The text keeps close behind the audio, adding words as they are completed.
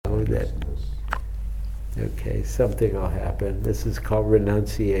that, okay, something will happen. This is called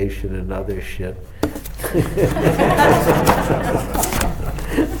renunciation and other shit.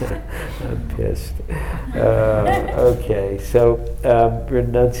 I'm pissed. Okay, so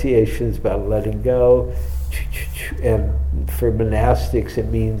renunciation is about letting go. And for monastics, it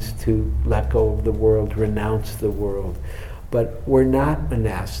means to let go of the world, renounce the world. But we're not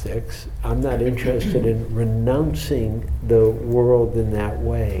monastics. I'm not interested in renouncing the world in that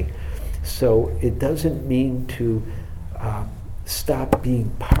way. So it doesn't mean to stop being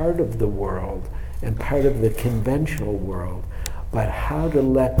part of the world and part of the conventional world, but how to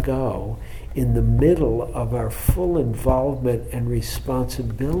let go in the middle of our full involvement and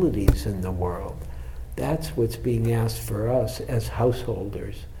responsibilities in the world. That's what's being asked for us as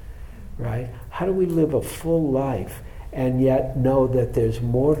householders, right? How do we live a full life and yet know that there's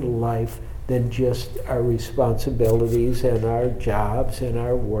more to life than just our responsibilities and our jobs and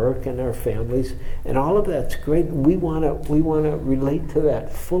our work and our families, and all of that's great. We want to relate to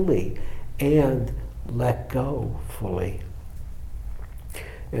that fully and let go fully.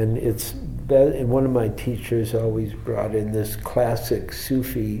 And and one of my teachers always brought in this classic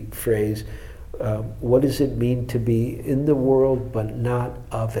Sufi phrase, what does it mean to be in the world but not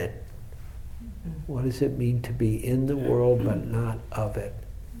of it? What does it mean to be in the world but not of it?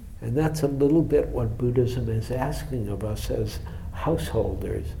 And that's a little bit what Buddhism is asking of us as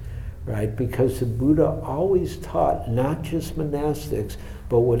householders, right? Because the Buddha always taught not just monastics,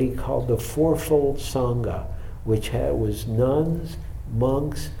 but what he called the fourfold Sangha, which was nuns,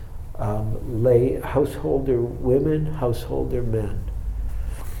 monks, lay householder women, householder men.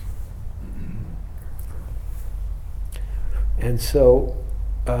 And so,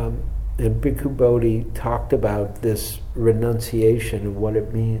 and Bhikkhu Bodhi talked about this renunciation and what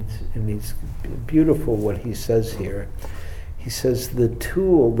it means, and it's beautiful what he says here. He says, the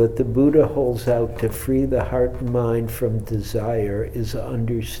tool that the Buddha holds out to free the heart and mind from desire is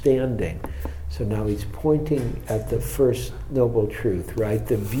understanding. So now he's pointing at the first noble truth, right?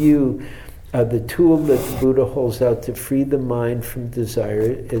 The view, the tool that the Buddha holds out to free the mind from desire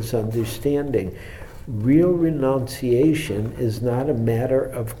is understanding. Real renunciation is not a matter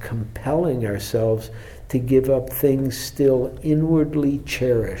of compelling ourselves to give up things still inwardly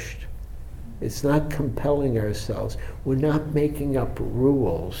cherished. It's not compelling ourselves. We're not making up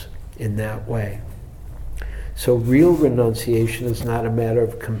rules in that way. So real renunciation is not a matter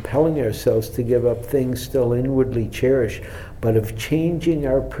of compelling ourselves to give up things still inwardly cherished, but of changing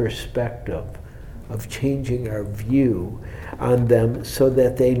our perspective, of changing our view on them so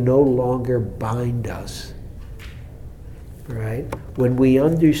that they no longer bind us, right? When we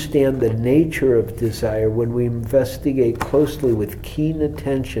understand the nature of desire, when we investigate closely with keen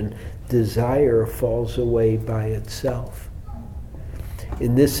attention, desire falls away by itself.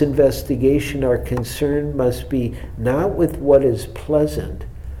 In this investigation, our concern must be not with what is pleasant,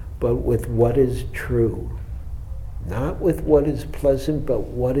 but with what is true. Not with what is pleasant, but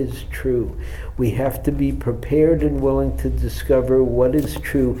what is true. We have to be prepared and willing to discover what is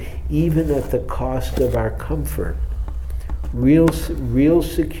true, even at the cost of our comfort. Real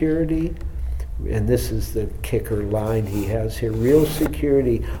security, and this is the kicker line he has here, real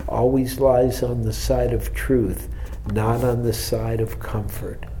security always lies on the side of truth, not on the side of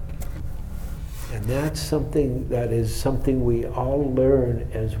comfort. And that's something we all learn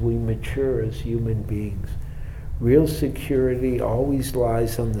as we mature as human beings. Real security always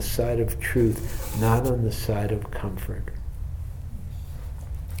lies on the side of truth, not on the side of comfort.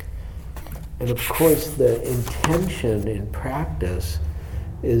 And of course, the intention in practice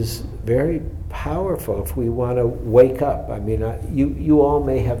is very powerful if we want to wake up. I mean, you all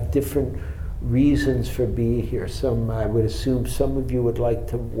may have different reasons for being here. I would assume some of you would like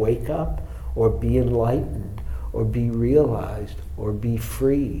to wake up, or be enlightened, or be realized, or be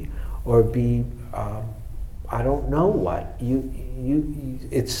free, or be I don't know what.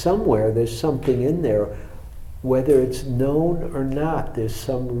 It's somewhere, there's something in there, whether it's known or not, there's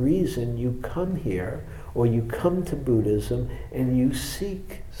some reason you come here, or you come to Buddhism and you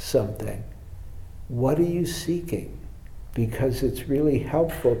seek something. What are you seeking? Because it's really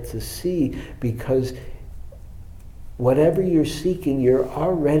helpful to see, because whatever you're seeking, you're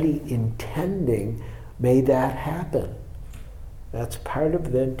already intending, may that happen. That's part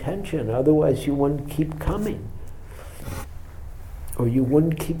of the intention. Otherwise, you wouldn't keep coming. Or you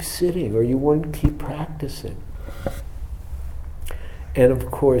wouldn't keep sitting, or you wouldn't keep practicing. And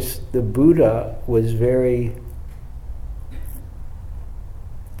of course, the Buddha was very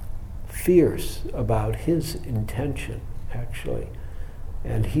fierce about his intention, actually.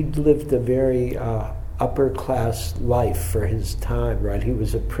 And he lived a very upper class life for his time, right? He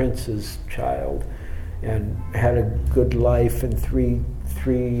was a prince's child and had a good life in three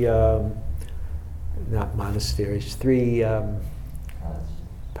not monasteries, three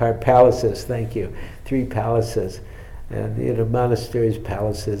palaces, thank you. 3 palaces. And monasteries,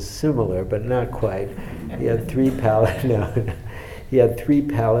 palaces, similar, but not quite. He had 3 he had 3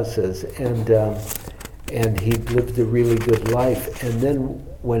 palaces, and he lived a really good life. And then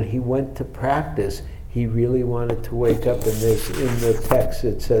when he went to practice, he really wanted to wake up. In the text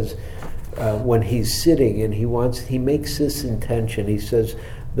it says, when he's sitting and he makes this intention. He says,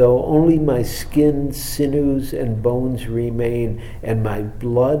 though only my skin, sinews, and bones remain, and my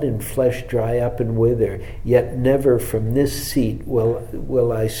blood and flesh dry up and wither, yet never from this seat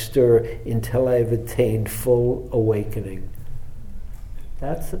will I stir until I have attained full awakening.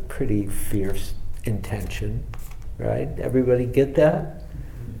 That's a pretty fierce intention, right? Everybody get that?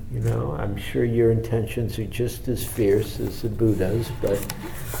 I'm sure your intentions are just as fierce as the Buddha's, but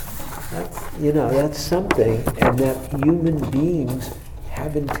that's something, and that human beings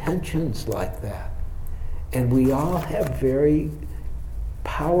have intentions like that. And we all have very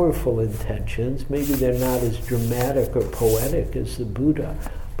powerful intentions. Maybe they're not as dramatic or poetic as the Buddha,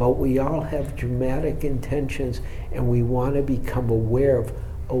 but we all have dramatic intentions, and we want to become aware of,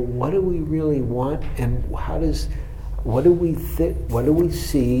 what do we really want, and what do we think, what do we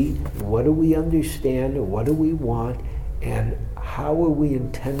see, what do we understand, and what do we want, and how are we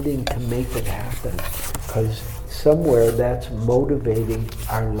intending to make it happen? Because somewhere that's motivating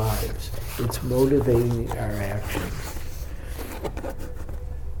our lives. It's motivating our actions.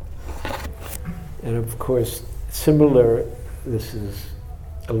 And of course, similar, this is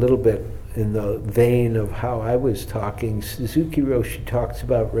a little bit in the vein of how I was talking, Suzuki Roshi talks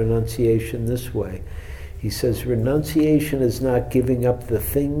about renunciation this way. He says, renunciation is not giving up the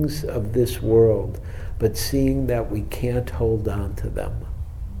things of this world, but seeing that we can't hold on to them.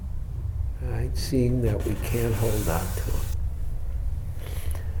 Right? Seeing that we can't hold on to them.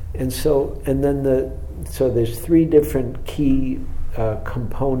 And so there's 3 different key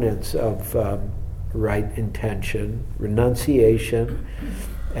components of right intention: renunciation,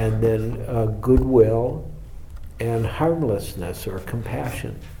 and then goodwill, and harmlessness or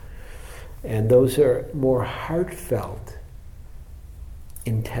compassion. And those are more heartfelt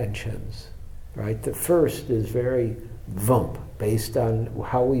intentions, right? The first is very vump, based on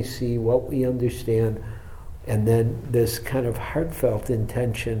how we see, what we understand, and then this kind of heartfelt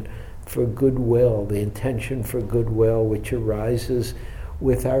intention for goodwill, the intention for goodwill, which arises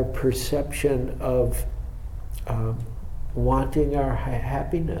with our perception of wanting our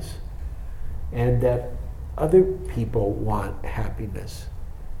happiness, and that other people want happiness,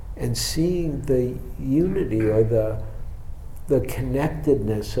 and seeing the unity or the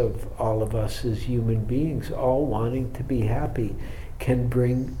connectedness of all of us as human beings, all wanting to be happy, can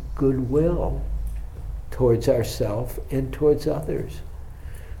bring goodwill towards ourselves and towards others.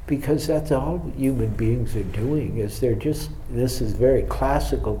 Because that's all human beings are doing, this is very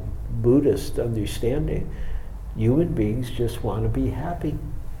classical Buddhist understanding. Human beings just want to be happy.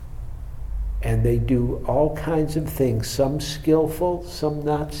 And they do all kinds of things, some skillful, some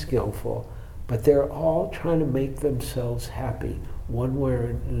not skillful, but they're all trying to make themselves happy, one way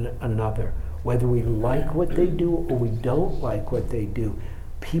or another. Whether we like what they do or we don't like what they do,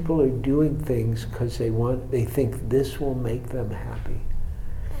 people are doing things because they think this will make them happy.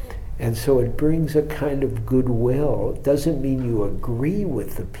 And so it brings a kind of goodwill. It doesn't mean you agree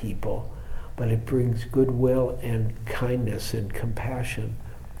with the people, but it brings goodwill and kindness and compassion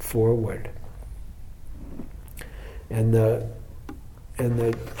forward. And the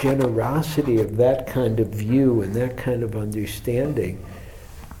generosity of that kind of view and that kind of understanding,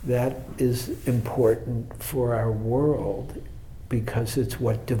 that is important for our world, because it's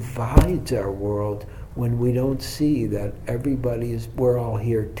what divides our world when we don't see that we're all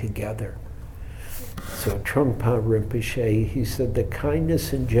here together. So Trungpa Rinpoche, he said, the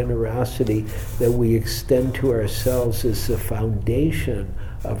kindness and generosity that we extend to ourselves is the foundation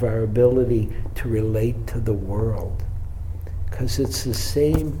of our ability to relate to the world. Because it's the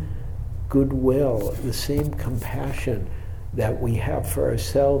same goodwill, the same compassion that we have for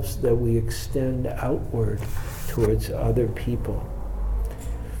ourselves that we extend outward towards other people.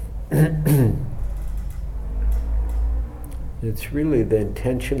 It's really the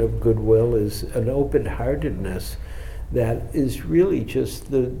intention of goodwill is an open-heartedness that is really just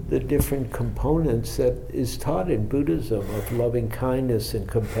the different components that is taught in Buddhism of loving kindness and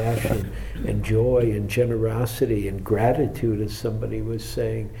compassion and joy and generosity and gratitude, as somebody was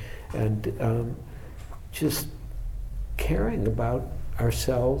saying, and just caring about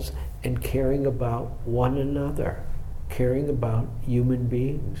ourselves and caring about one another, caring about human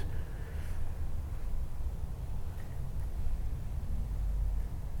beings.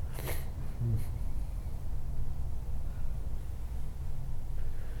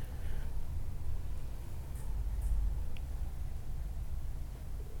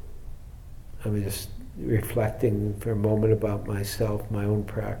 I'm just reflecting for a moment about myself, my own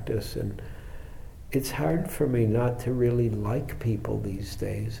practice, and it's hard for me not to really like people these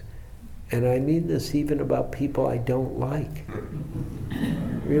days. And I mean this even about people I don't like.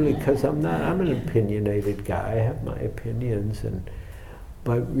 Really, because I'm an opinionated guy, I have my opinions,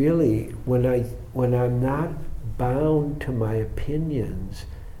 but really, when I'm not bound to my opinions,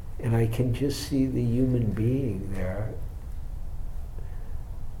 and I can just see the human being there,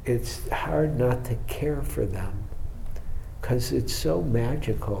 it's hard not to care for them, because it's so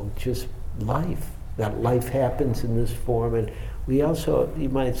magical, just life, that life happens in this form. And we also,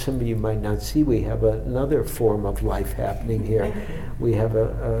 some of you might not see, we have another form of life happening here. We have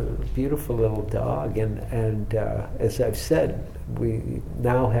a beautiful little dog, and as I've said, we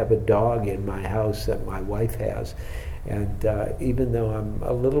now have a dog in my house that my wife has, and even though I'm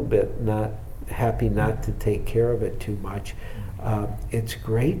a little bit not happy not to take care of it too much, it's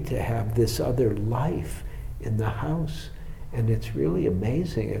great to have this other life in the house, and it's really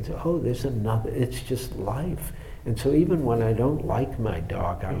amazing. There's another, it's just life. And so even when I don't like my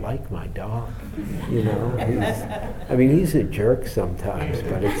dog, I like my dog. You know, he's a jerk sometimes,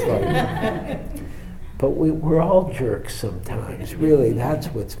 but it's like, but we're all jerks sometimes. Really, that's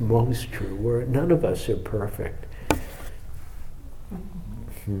what's most true. None of us are perfect.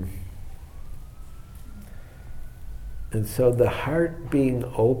 And so the heart being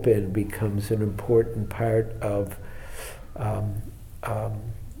open becomes an important part of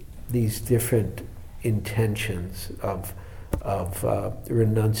these different intentions of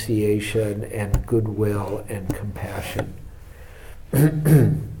renunciation and goodwill and compassion.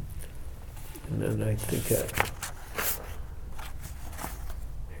 And then I think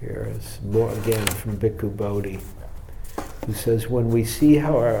here is more again from Bhikkhu Bodhi, who says, when we see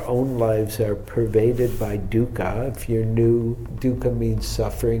how our own lives are pervaded by dukkha, if you're new, dukkha means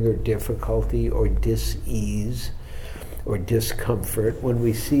suffering or difficulty or dis-ease or discomfort. When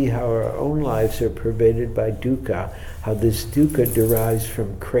we see how our own lives are pervaded by dukkha, how this dukkha derives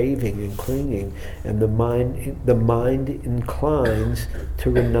from craving and clinging, and the mind inclines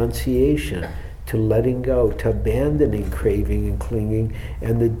to renunciation, to letting go, to abandoning craving and clinging,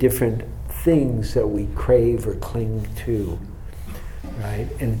 and the different things that we crave or cling to, right?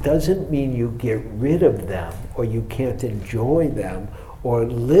 And it doesn't mean you get rid of them or you can't enjoy them or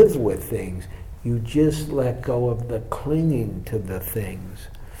live with things. You just let go of the clinging to the things.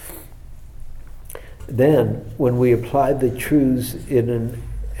 Then, when we apply the truths in an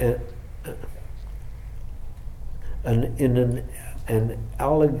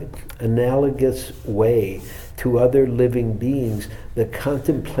analogous way to other living beings, the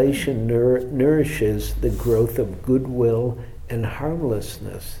contemplation nourishes the growth of goodwill and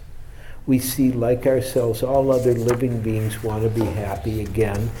harmlessness. We see, like ourselves, all other living beings want to be happy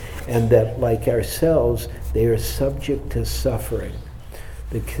again, and that, like ourselves, they are subject to suffering.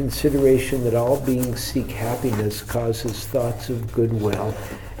 The consideration that all beings seek happiness causes thoughts of goodwill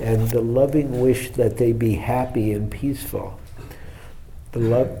and the loving wish that they be happy and peaceful.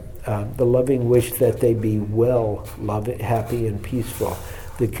 The loving wish that they be well, happy and peaceful.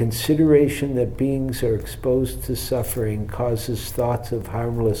 The consideration that beings are exposed to suffering causes thoughts of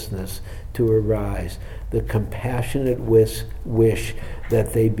harmlessness to arise. The compassionate wish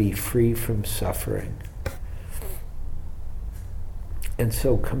that they be free from suffering. And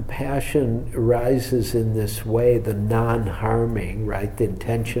so compassion arises in this way, the non-harming, right? The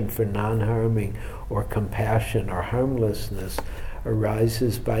intention for non-harming or compassion or harmlessness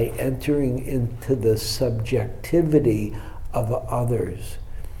arises by entering into the subjectivity of others.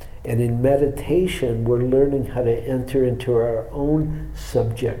 And in meditation, we're learning how to enter into our own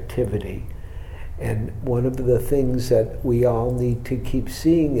subjectivity. And one of the things that we all need to keep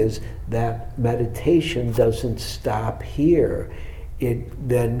seeing is that meditation doesn't stop here. It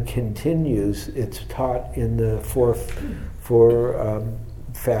then continues. It's taught in the four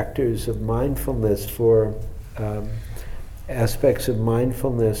factors of mindfulness, four aspects of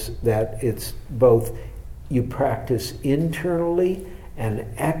mindfulness, that it's both you practice internally and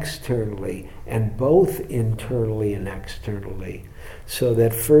externally, and both internally and externally. So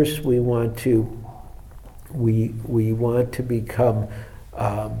that first we want to become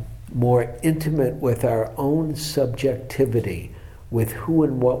more intimate with our own subjectivity, with who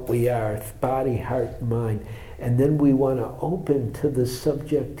and what we are, body, heart, mind. And then we want to open to the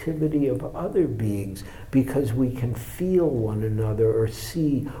subjectivity of other beings because we can feel one another or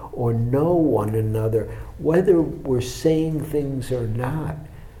see or know one another, whether we're saying things or not.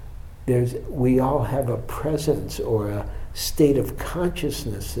 We all have a presence or a state of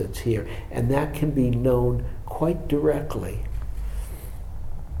consciousness that's here, and that can be known quite directly.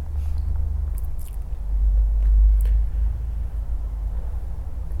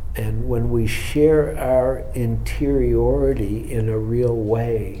 And when we share our interiority in a real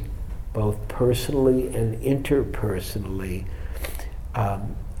way, both personally and interpersonally,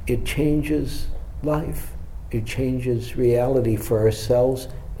 it changes life. It changes reality for ourselves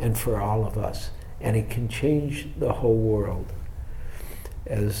and for all of us. And it can change the whole world.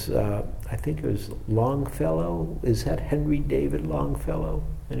 As I think it was Longfellow, is that Henry David Longfellow?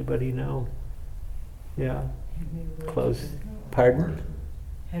 Anybody know? Yeah? Close. Pardon?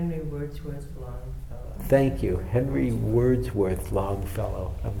 Henry Wordsworth Longfellow. Thank you. Henry Wordsworth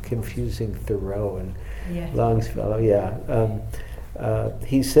Longfellow. I'm confusing Thoreau and Longfellow, yeah.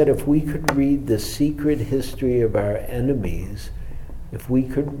 He said if we could read the secret history of our enemies,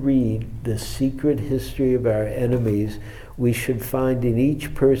 we should find in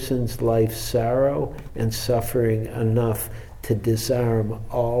each person's life sorrow and suffering enough to disarm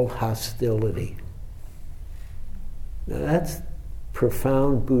all hostility. Now that's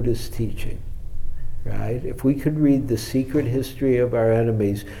profound Buddhist teaching, right? If we could read the secret history of our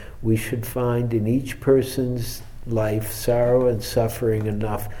enemies, we should find in each person's life sorrow and suffering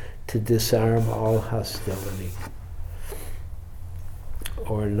enough to disarm all hostility.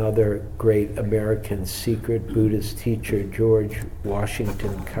 Or another great American secret Buddhist teacher, George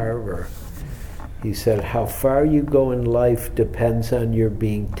Washington Carver, he said, how far you go in life depends on your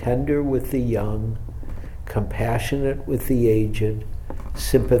being tender with the young, compassionate with the aged,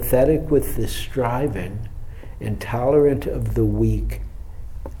 sympathetic with the striving, and tolerant of the weak,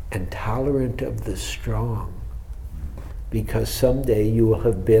 and tolerant of the strong, because someday you will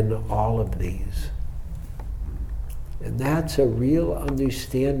have been all of these. And that's a real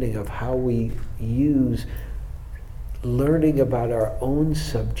understanding of how we use learning about our own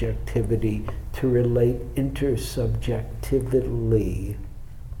subjectivity to relate intersubjectively.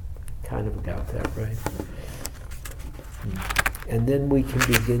 Kind of got that right. And then we can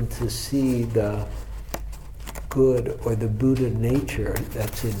begin to see the good or the Buddha nature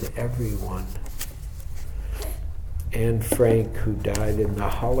that's in everyone. Anne Frank, who died in the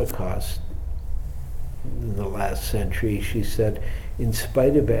Holocaust in the last century, she said, in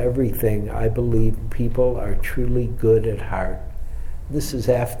spite of everything, I believe people are truly good at heart. This is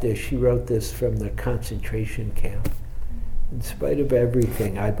after she wrote this from the concentration camp. In spite of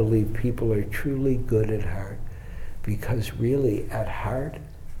everything, I believe people are truly good at heart, because really, at heart,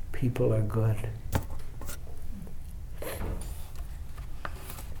 people are good.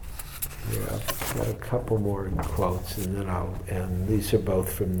 Yeah, I've got a couple more quotes, and then I'll end. These are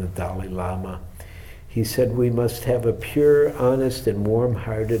both from the Dalai Lama. He said, we must have a pure, honest, and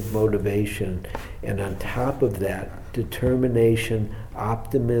warm-hearted motivation, and on top of that, determination,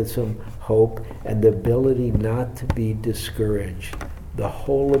 optimism, hope, and the ability not to be discouraged. The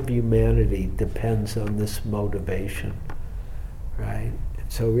whole of humanity depends on this motivation, right?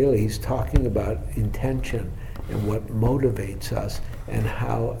 So really, he's talking about intention and what motivates us and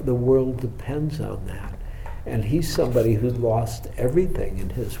how the world depends on that. And he's somebody who's lost everything in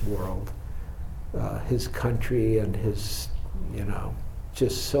his world. His country and his,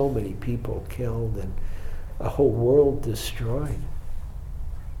 just so many people killed and a whole world destroyed.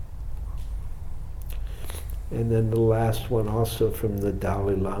 And then the last one also from the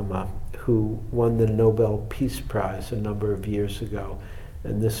Dalai Lama, who won the Nobel Peace Prize a number of years ago.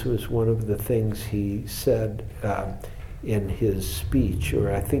 And this was one of the things he said in his speech,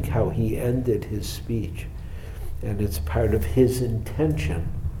 or I think how he ended his speech. And it's part of his intention.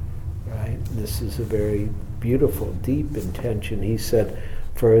 Right? This is a very beautiful, deep intention. He said,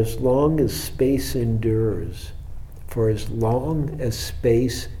 for as long as space endures, for as long as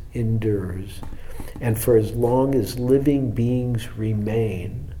space endures, and for as long as living beings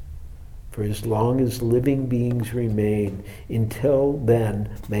remain, for as long as living beings remain, until then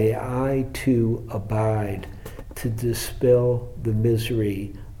may I too abide to dispel the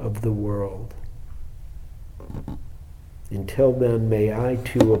misery of the world. Until then, may I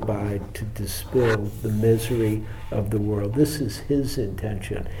too abide to dispel the misery of the world. This is his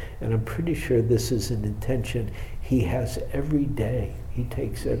intention, and I'm pretty sure this is an intention he has every day. He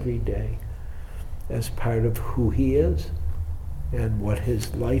takes every day as part of who he is and what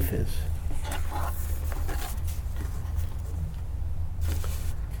his life is.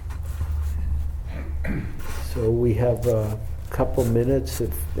 So we have a couple minutes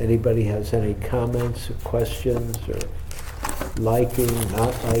if anybody has any comments or questions or liking,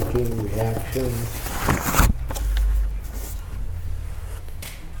 not liking, reactions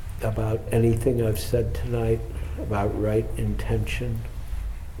about anything I've said tonight about right intention.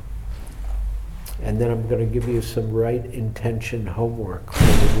 And then I'm going to give you some right intention homework for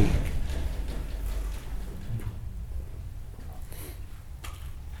the week.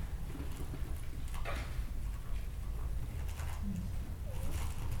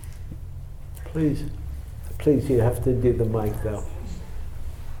 Please, please, you have to do the mic though.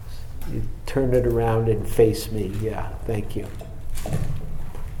 You turn it around and face me. Yeah, thank you.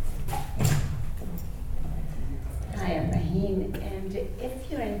 Hi, I'm Rahim, and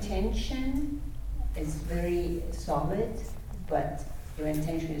if your intention is very solid, but your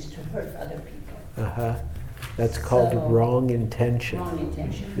intention is to hurt other people. Uh-huh. That's called wrong intention. Wrong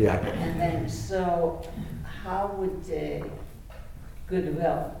intention. Yeah. And then, so how would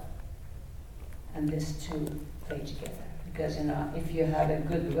goodwill and this two play together? Because, you know, if you have a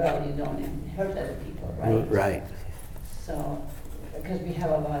goodwill, you don't hurt other people, right? Right. So, because we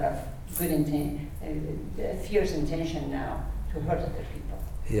have a lot of good intention, fierce intention now to hurt other people.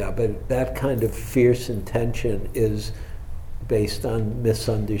 Yeah, but that kind of fierce intention is based on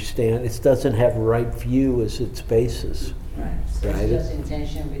misunderstanding. It doesn't have right view as its basis. Right. So Right. it's just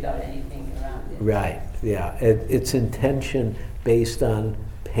intention without anything around it. Right, yeah. It's intention based on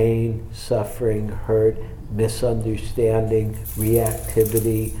pain, suffering, hurt, misunderstanding,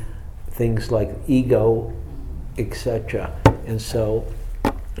 reactivity, things like ego, etc. And so,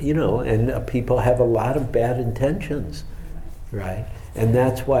 you know, and people have a lot of bad intentions, right? And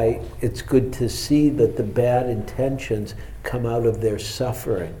that's why it's good to see that the bad intentions come out of their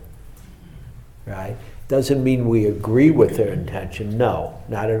suffering, right? Doesn't mean we agree with their intention, no,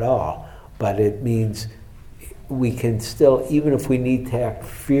 not at all. But it means we can still, even if we need to act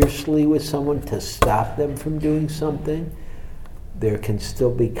fiercely with someone to stop them from doing something, there can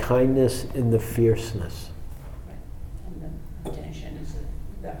still be kindness in the fierceness. Right. And the intention is,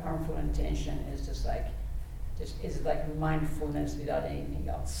 the harmful intention is just like mindfulness without anything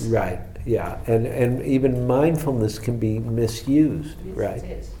else. Right, yeah. And even mindfulness can be misused, Yes, right?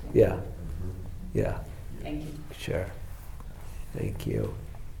 it is. Yeah, yeah, Thank you. sure. Thank you.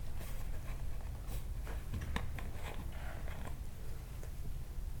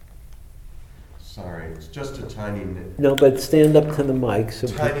 Sorry, it's just a tiny No, but stand up to the mic. So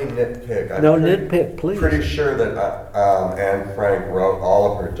tiny nitpick. I'm no, pretty, nitpick, please. Pretty sure that Anne Frank wrote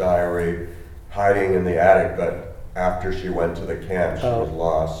all of her diary hiding in the attic, but after she went to the camp, she was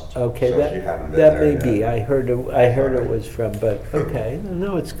lost. Okay, so she hadn't been that there may be. yet. I heard it was from, but okay.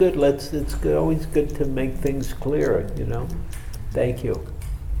 No, it's good. It's good, always good to make things clearer, you know. Thank you.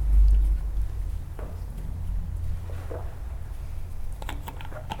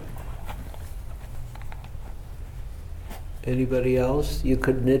 Anybody else? You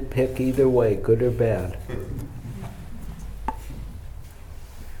could nitpick either way, good or bad.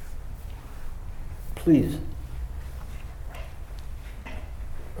 Please.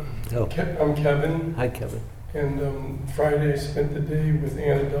 Oh, I'm Kevin, hi, Kevin. and Friday I spent the day with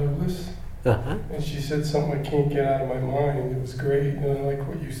Anna Douglas, Uh-huh. and she said something I can't get out of my mind. It was great, and I like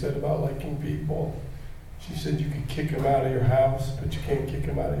what you said about liking people. She said you could kick them out of your house, but you can't kick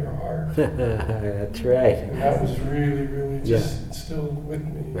them out of your heart. That's right. And that was really, really just still with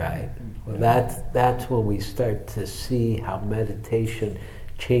me. Right. Well, that's when we start to see how meditation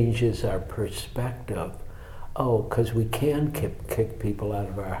changes our perspective. Oh, because we can kick people out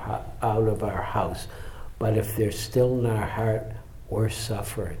of our house, but if they're still in our heart, we're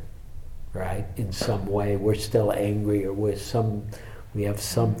suffering, right? In some way, we're still angry, or we have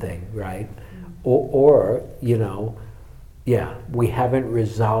something, right? Or you know, yeah, we haven't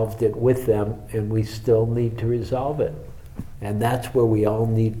resolved it with them, and we still need to resolve it. And that's where we all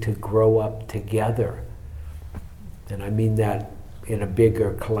need to grow up together. And I mean that in a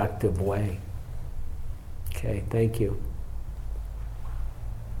bigger collective way. Okay, thank you.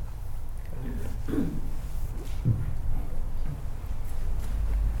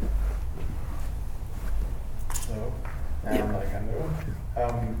 Hello, I'm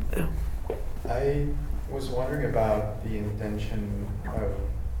Alejandro. I was wondering about the intention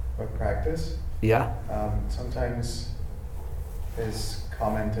of practice. Yeah? Sometimes it's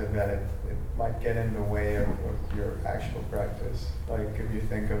commented that it might get in the way of your actual practice. Like if you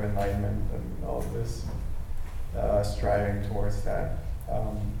think of enlightenment and all of this, striving towards that,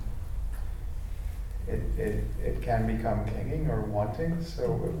 it can become clinging or wanting. So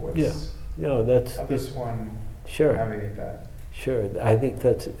what's Yeah. No, that's how does one sure. navigate that? Sure. I think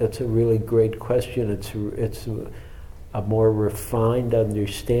that's a really great question. It's a more refined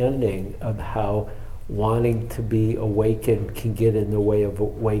understanding of how wanting to be awakened can get in the way of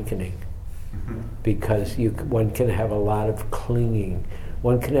awakening. Because one can have a lot of clinging.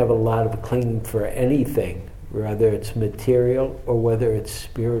 One can have a lot of clinging for anything, whether it's material or whether it's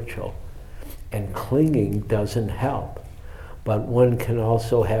spiritual. And clinging doesn't help. But one can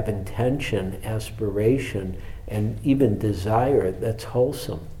also have intention, aspiration, and even desire that's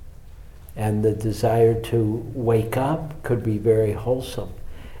wholesome. And the desire to wake up could be very wholesome.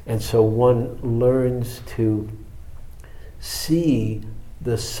 And so one learns to see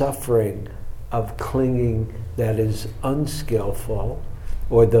the suffering of clinging that is unskillful,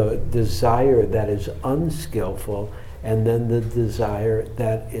 or the desire that is unskillful, and then the desire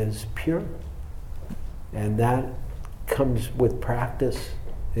that is pure. And that comes with practice,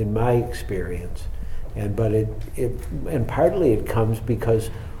 in my experience. And partly it comes because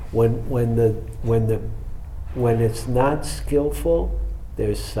when it's not skillful,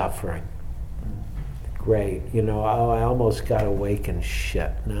 there's suffering. Great, I almost got awakened.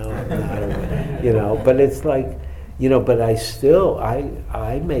 Shit, no, I'm not awakened. But it's like, but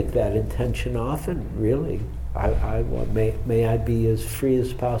I make that intention often. Really, I want, may I be as free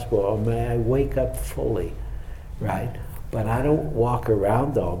as possible, or may I wake up fully, right? But I don't walk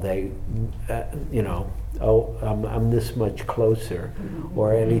around all day, I'm this much closer,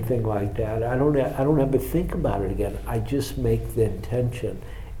 or anything like that. I don't ever think about it again. I just make the intention,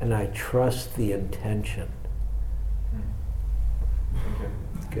 and I trust the intention.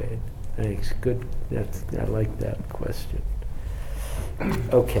 Good. Thanks. Good. I like that question.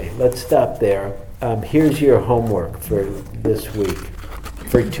 Okay, let's stop there. Here's your homework for this week,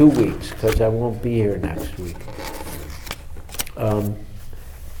 for 2 weeks, because I won't be here next week.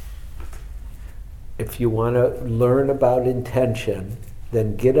 If you want to learn about intention,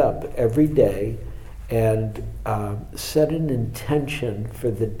 then get up every day and set an intention for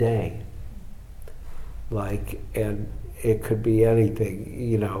the day. And it could be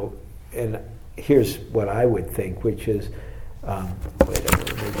anything, and here's what I would think, which is, wait, I want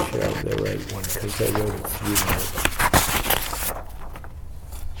to make sure I have the right one, because I wrote a few notes.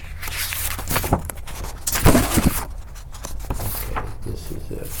 This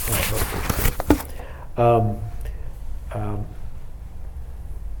is it. I hope it's it.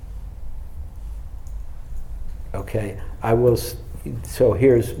 Okay, I will. So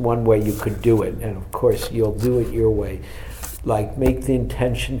here's one way you could do it, and of course you'll do it your way. Like, make the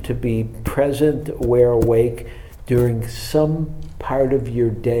intention to be present, aware, awake during some part of your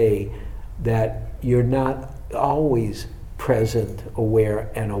day that you're not always present,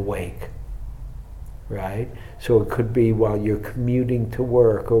 aware, and awake. Right? So it could be while you're commuting to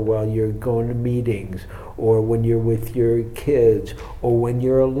work, or while you're going to meetings, or when you're with your kids, or when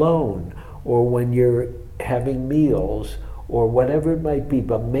you're alone, or when you're having meals, or whatever it might be.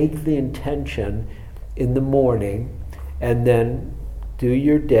 But make the intention in the morning, and then do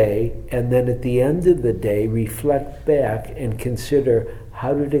your day, and then at the end of the day, reflect back and consider,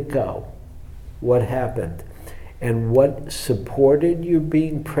 how did it go? What happened? And what supported your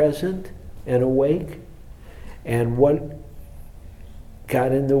being present and awake? And what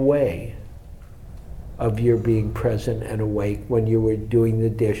got in the way of your being present and awake when you were doing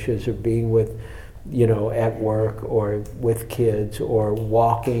the dishes, or being with, at work, or with kids, or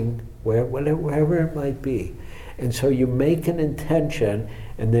walking, wherever it might be. And so you make an intention,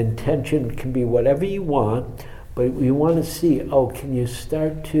 and the intention can be whatever you want, but you want to see, can you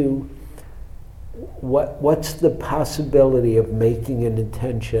start to, what's the possibility of making an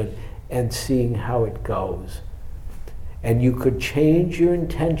intention and seeing how it goes? And you could change your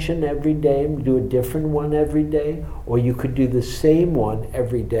intention every day and do a different one every day, or you could do the same one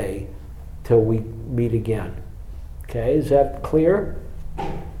every day till we meet again. Okay, is that clear?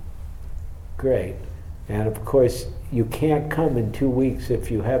 Great. And of course, you can't come in 2 weeks if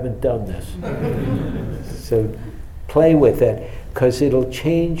you haven't done this. So play with it, because it'll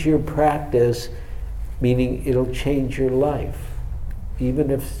change your practice, meaning it'll change your life, even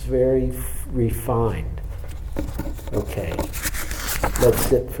if it's very refined. Okay, let's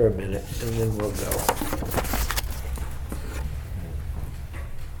sit for a minute and then we'll go.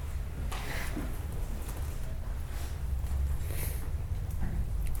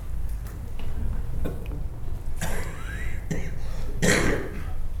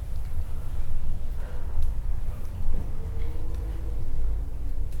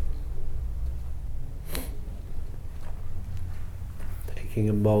 Taking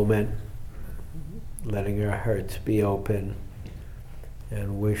a moment, letting our hearts be open,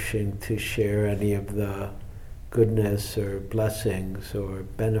 and wishing to share any of the goodness or blessings or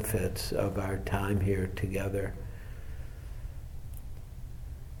benefits of our time here together.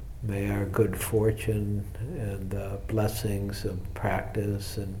 May our good fortune and the blessings of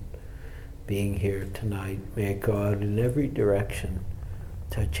practice and being here tonight, may it go out in every direction,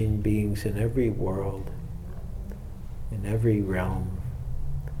 touching beings in every world, in every realm,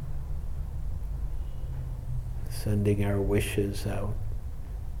 sending our wishes out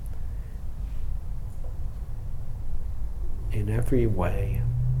in every way.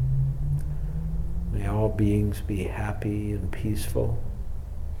 May all beings be happy and peaceful.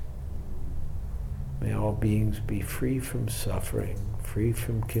 May all beings be free from suffering, free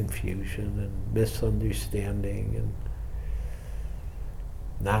from confusion and misunderstanding and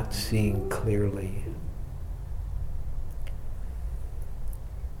not seeing clearly.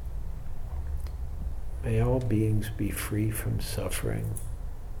 May all beings be free from suffering.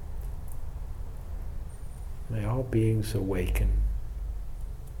 May all beings awaken.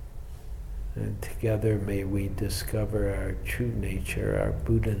 And together may we discover our true nature, our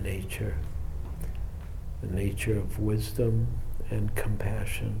Buddha nature, the nature of wisdom and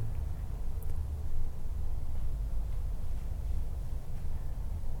compassion.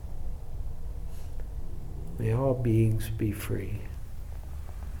 May all beings be free.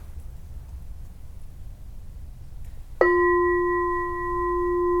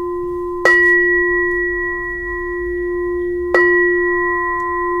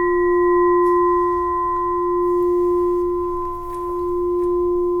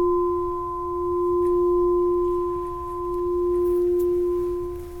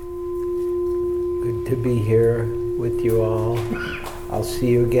 To be here with you all. I'll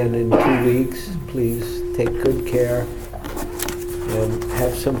see you again in 2 weeks. Please take good care and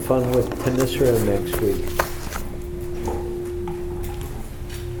have some fun with Tanisra next week.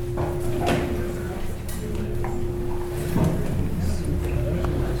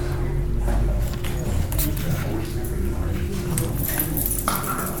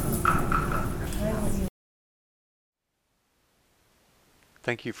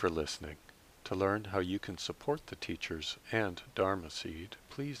 Thank you for listening. To learn how you can support the teachers and Dharma Seed,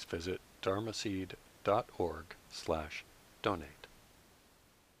 please visit dharmaseed.org/donate.